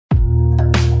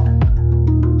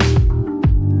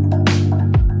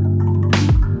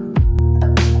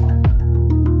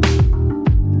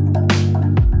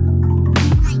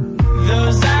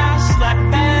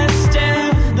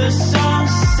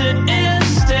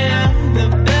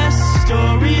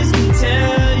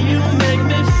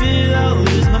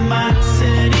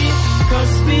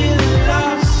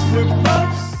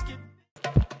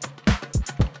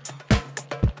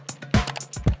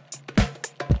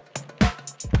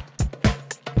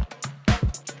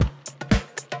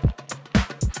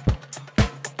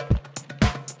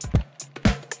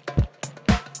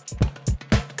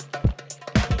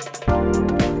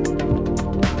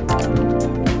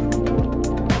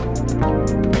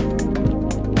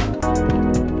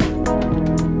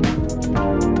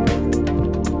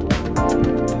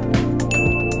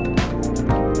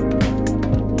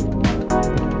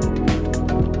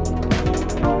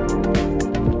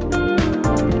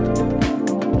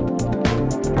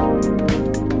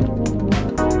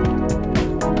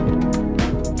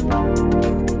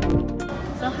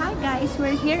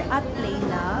at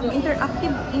PlayLab,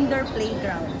 interactive indoor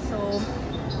playground. So,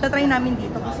 tatry namin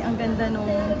dito kasi ang ganda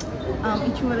nung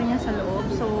itsura niya sa loob.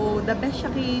 So, the best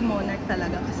siya kay Monarch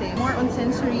talaga kasi more on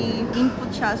sensory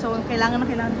input siya. So, kailangan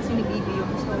kasi ni Baby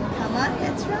yun. So, come on,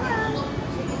 let's run!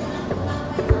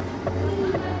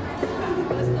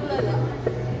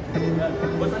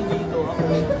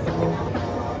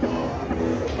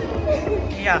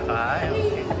 Iya ka?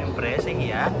 Siyempre, sige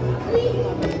ya.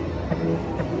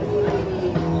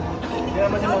 Kaya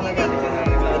masih mau nagkakit ka na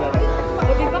naglalaro.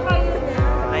 Di ba kayo na?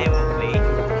 Ayaw mo play?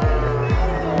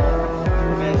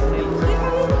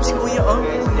 Si Kuya, oh.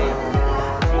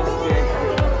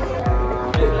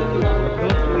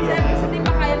 Di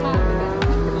ba kaya mo?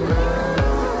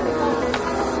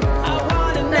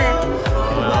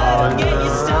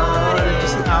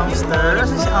 Si hamster.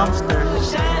 Kasi si hamster.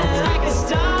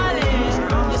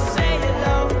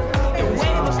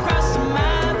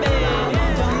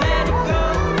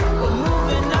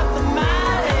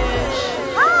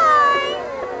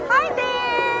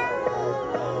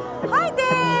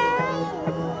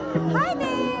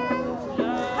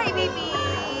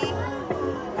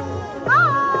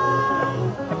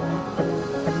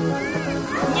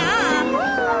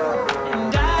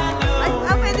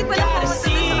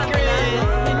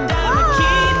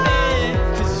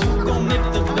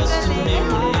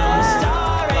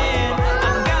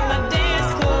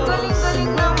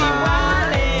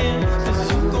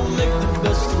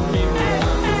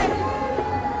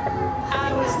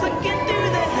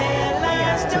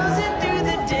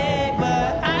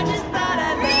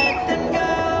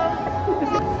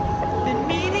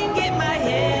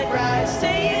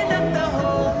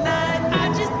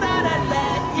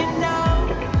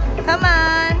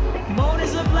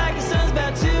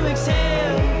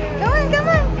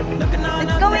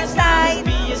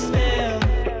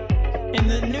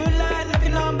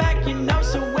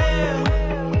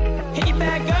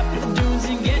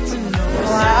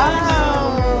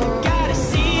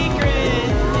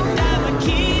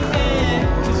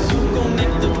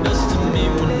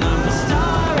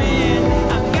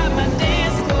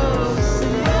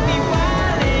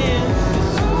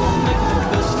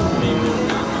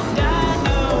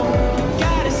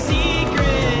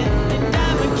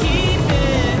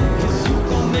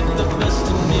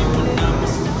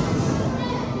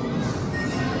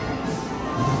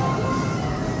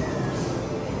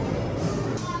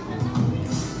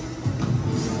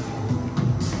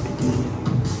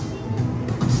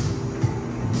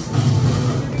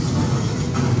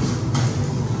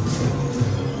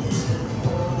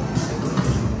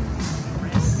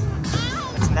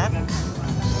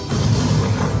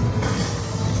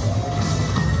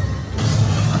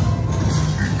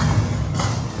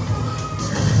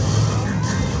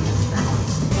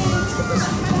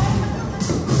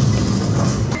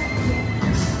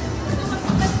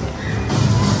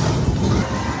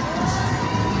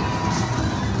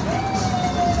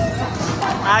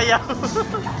 Ayaw.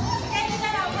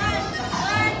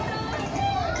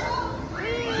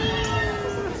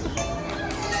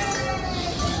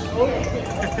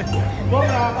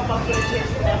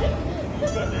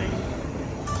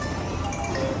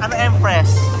 Ano Empress?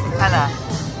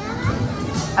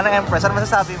 Ano Empress? Ano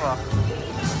masasabi mo?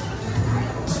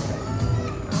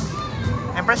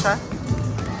 Empress ha?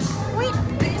 Wait!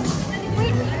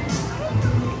 Wait!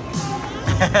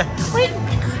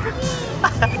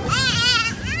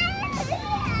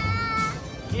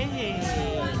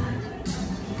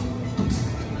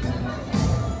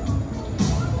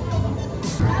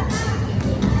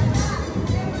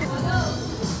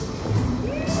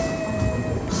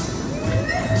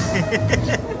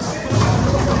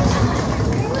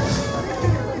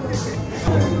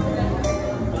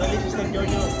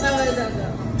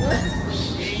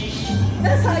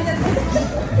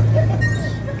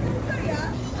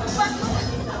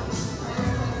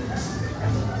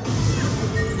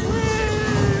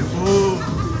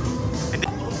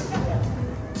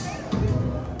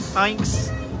 Thanks.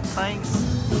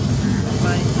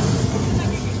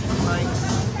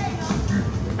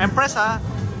 Empress ha?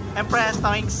 Empress,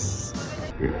 thanks.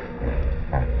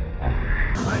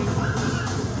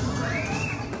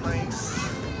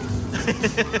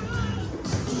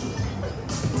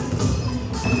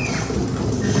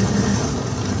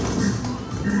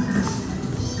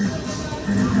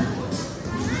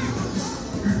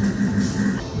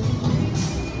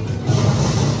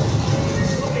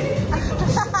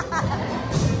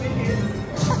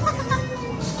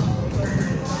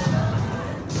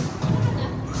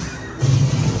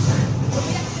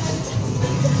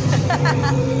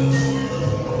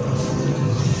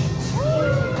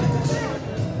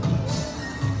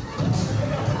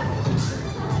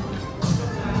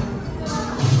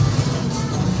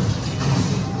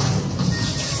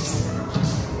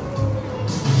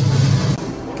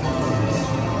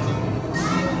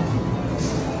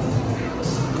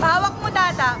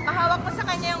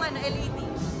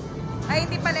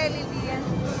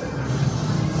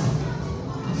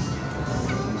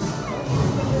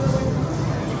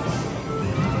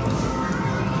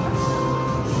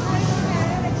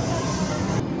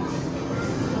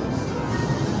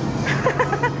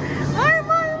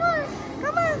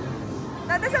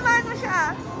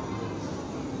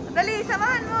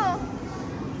 Samahan mo.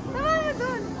 Samahan mo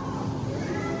dun.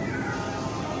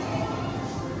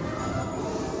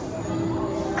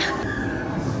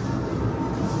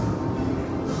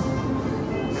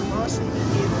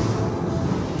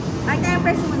 Ay, kaya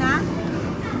press muna?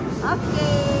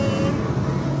 Okay.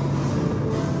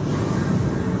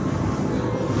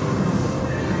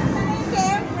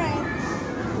 Kaya press.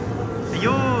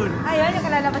 Ayun! Ayun, yung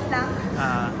kalalabas lang?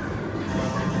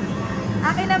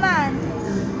 Akin naman.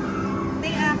 Ito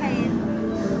yung akin.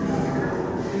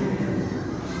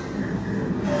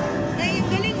 Ay, yung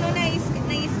galing no, nais-scan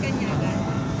niya agad.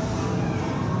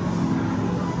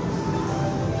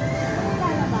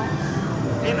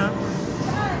 Ayun o.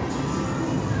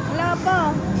 Wala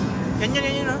pa. Yan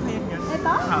o. Ayun.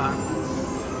 Ito?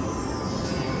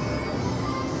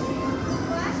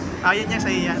 Ayun niya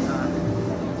sa'yo yan.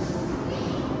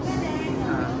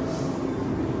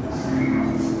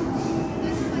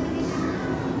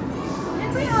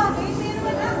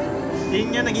 Yun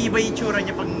nga, nag-iiba yung itsura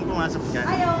niya pag pumasok dyan.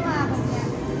 Ayaw nga ako niya.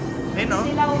 Ayun o.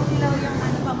 Dilaw yung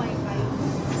ano pa may kayo.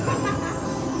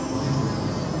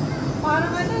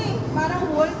 Parang ano eh, parang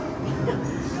wolf.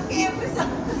 Yung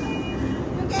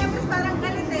kempres parang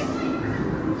galit eh.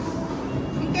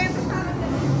 Yung kempres parang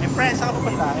galit. Impress, saan ka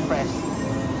pupunta? Impress.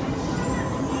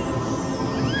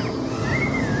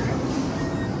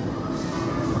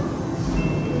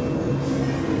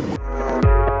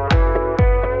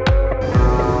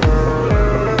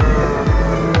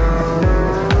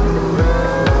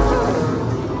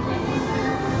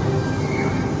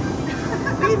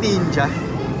 Ninja.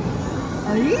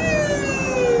 Ay!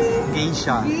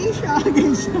 Geisha.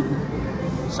 Geisha.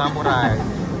 Samurai.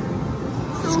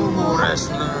 Sumo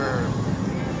wrestler.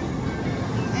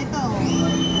 Ito.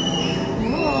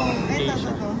 Oh,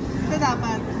 Geisha. Ito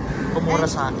dapat.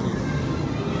 Komurasaki.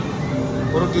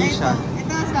 Puro geisha.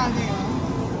 Ito sagay oh.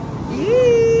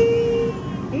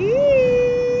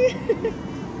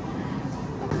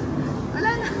 Wala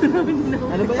na.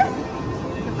 Ano ba yan?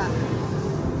 Isa pa.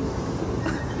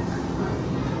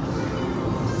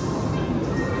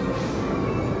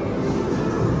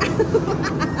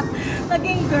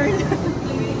 Naging girl.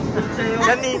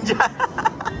 Yan ninja.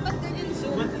 Ba't ganyan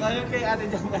zoom? Ayun kay ate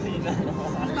dyan kanina.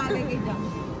 Mas bagay kay Jam.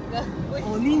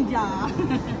 Oh, ninja.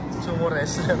 Sumo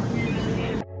wrestler.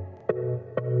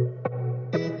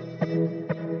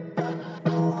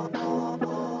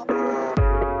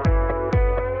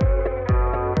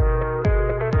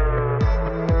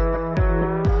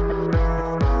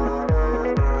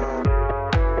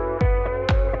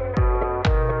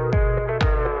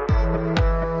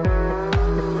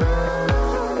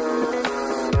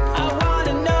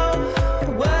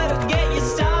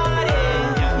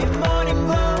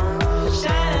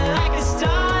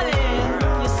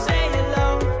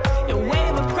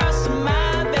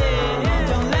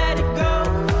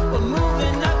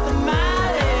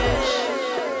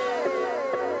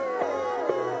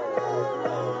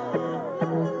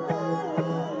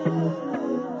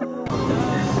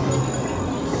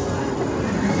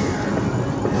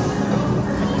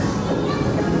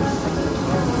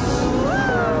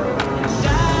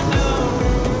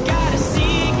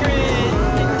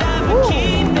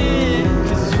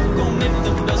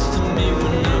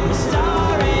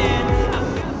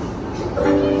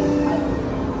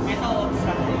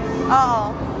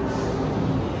 Oo.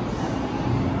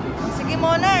 Sige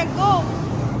Monarch, go!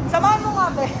 Samahan mo nga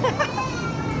ba?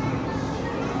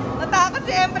 Natakot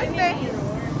si Empress eh.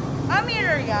 Ah,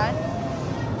 mirror yan?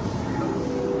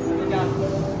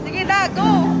 Sige na,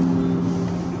 go!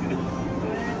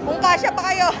 Kung kasya pa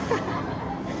kayo.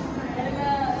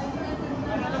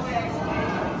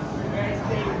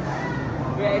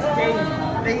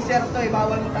 Laser to eh,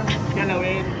 bawal mo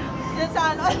galawin. Yan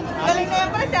sa ano? Galing na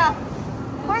Empress ah.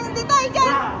 Hoy, hindi tayo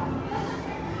dyan!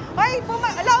 Hoy,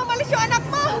 umalis yung anak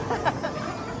mo!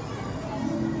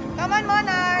 Come on,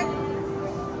 Monarch!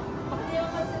 Bakit yung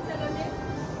kalsan sa lulit?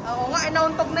 Oo nga,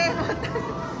 inauntog na yan.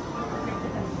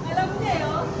 Alam niya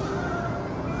yun?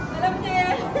 Alam niya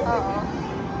yan? Oo.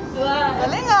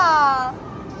 Galing ah!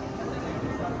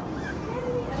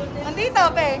 Nandito,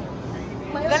 pe.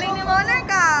 Galing ni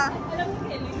Monarch ah. Alam niya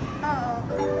Kelly? Oo.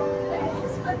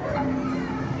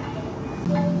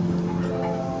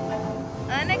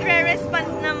 Ah,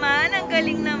 nagre-response naman. Ang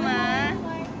galing naman.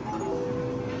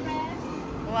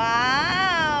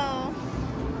 Wow!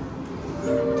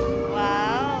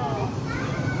 Wow!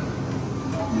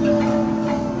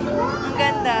 Ang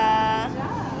ganda.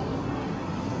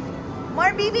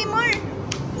 More, baby, more!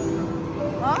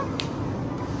 Oh?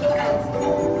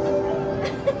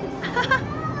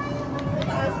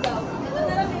 Taas daw. Ito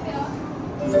na lang, baby, oh.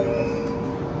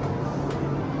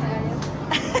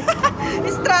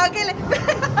 Struggle eh.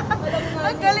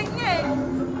 Ang galing niya eh.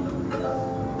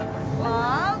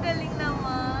 Wow, galing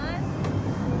naman.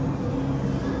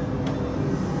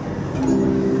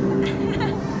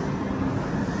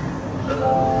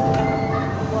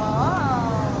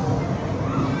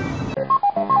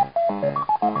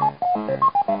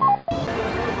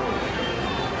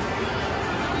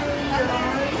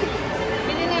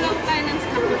 Bili na lang tayo ng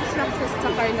snack sa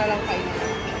car na lang kayo.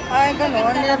 Ay,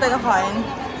 gano'n. Hindi na tayo kain.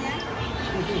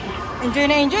 Enjoy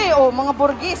na enjoy. Oh, mga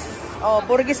burgis. Oh,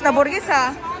 burgis na burgis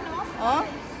ha. Oh,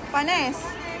 panes.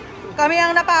 Kami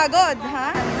ang napagod, ha?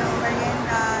 Kami ng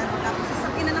merienda. Tapos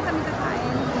sasakyan na lang kami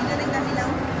kakain. Magaling kami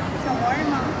ng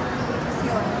shawarma. Tapos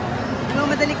yun.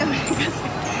 Madali kami kasi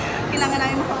kailangan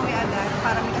namin makauwi agad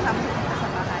para may kasama sa